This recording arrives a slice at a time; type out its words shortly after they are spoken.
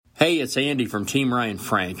Hey, it's Andy from Team Ryan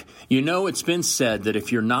Frank. You know, it's been said that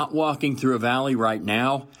if you're not walking through a valley right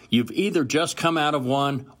now, you've either just come out of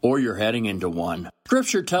one or you're heading into one.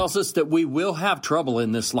 Scripture tells us that we will have trouble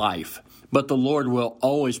in this life, but the Lord will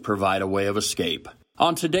always provide a way of escape.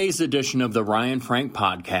 On today's edition of the Ryan Frank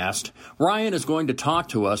Podcast, Ryan is going to talk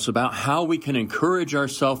to us about how we can encourage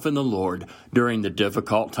ourselves in the Lord during the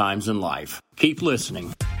difficult times in life. Keep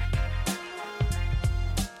listening.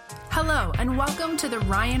 Hello, and welcome to the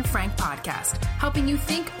Ryan Frank Podcast, helping you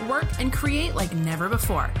think, work, and create like never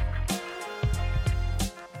before.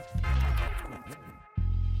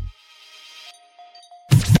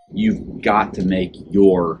 You've got to make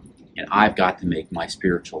and I've got to make my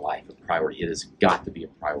spiritual life a priority. It has got to be a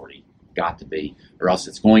priority, got to be, or else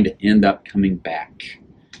it's going to end up coming back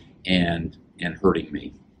and hurting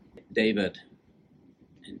me. David,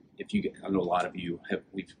 I know a lot of you have,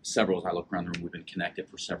 several as I look around the room, we've been connected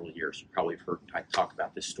for several years. You probably have heard, I talk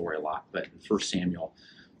about this story a lot, but in 1 Samuel,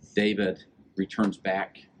 David returns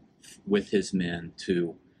back with his men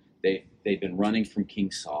they've been running from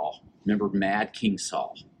King Saul. Remember mad King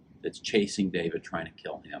Saul that's chasing David, trying to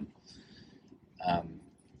kill him.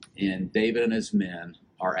 And David and his men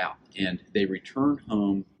are out, and they return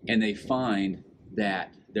home, and they find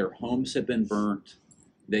that their homes have been burnt.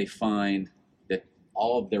 They find that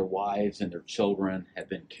all of their wives and their children have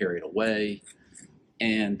been carried away,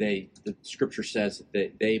 and the scripture says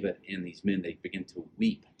that David and these men, they begin to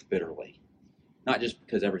weep bitterly, not just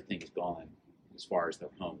because everything is gone as far as their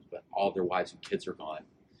homes, but all of their wives and kids are gone.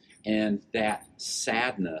 And that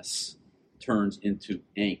sadness turns into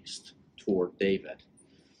angst toward David.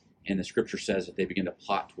 And the scripture says that they begin to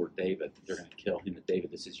plot toward David, that they're going to kill him, that David,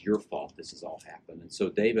 this is your fault, this has all happened. And so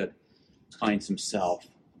David finds himself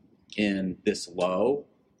in this low,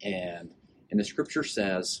 and the scripture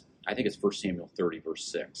says, I think it's 1 Samuel 30, verse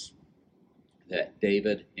 6, that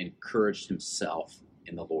David encouraged himself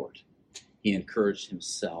in the Lord. He encouraged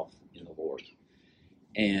himself in the Lord.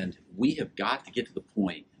 And we have got to get to the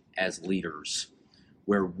point as leaders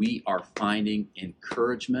where we are finding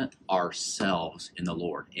encouragement ourselves in the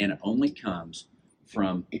Lord. And it only comes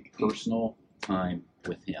from personal time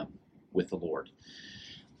with Him, with the Lord.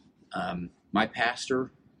 My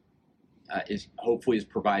pastor is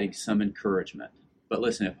providing some encouragement. But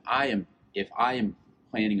listen, if I am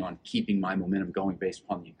planning on keeping my momentum going based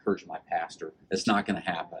upon the encouragement of my pastor, that's not going to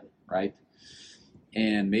happen, right?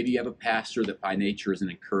 And maybe you have a pastor that by nature is an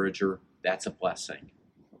encourager. That's a blessing.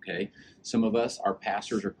 Okay, some of us, our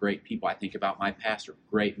pastors are great people. I think about my pastor,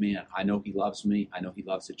 great man. I know he loves me. I know he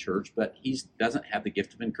loves the church, but he doesn't have the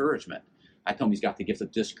gift of encouragement. I tell him he's got the gift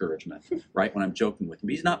of discouragement, right, when I'm joking with him.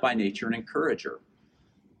 He's not by nature an encourager.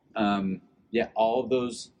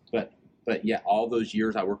 All those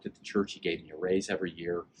years I worked at the church, he gave me a raise every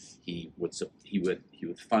year. He would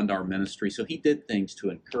fund our ministry. So he did things to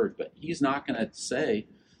encourage, but he's not going to say,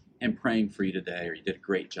 I'm praying for you today, or you did a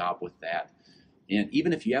great job with that. And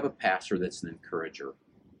even if you have a pastor that's an encourager,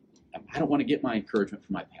 I don't want to get my encouragement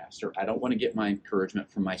from my pastor. I don't want to get my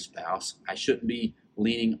encouragement from my spouse. I shouldn't be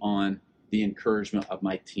leaning on the encouragement of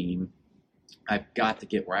my team. I've got to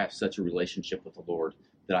get where I have such a relationship with the Lord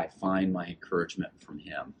that I find my encouragement from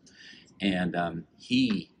Him. And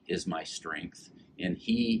He is my strength, and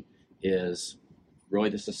He is really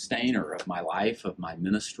the sustainer of my life, of my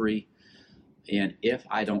ministry. And if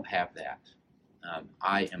I don't have that,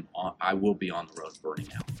 I will be on the road burning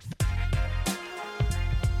out.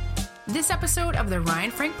 This episode of the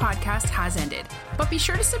Ryan Frank Podcast has ended, but be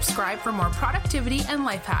sure to subscribe for more productivity and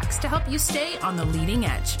life hacks to help you stay on the leading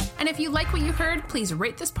edge. And if you like what you heard, please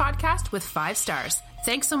rate this podcast with 5 stars.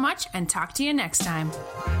 Thanks so much, and talk to you next time.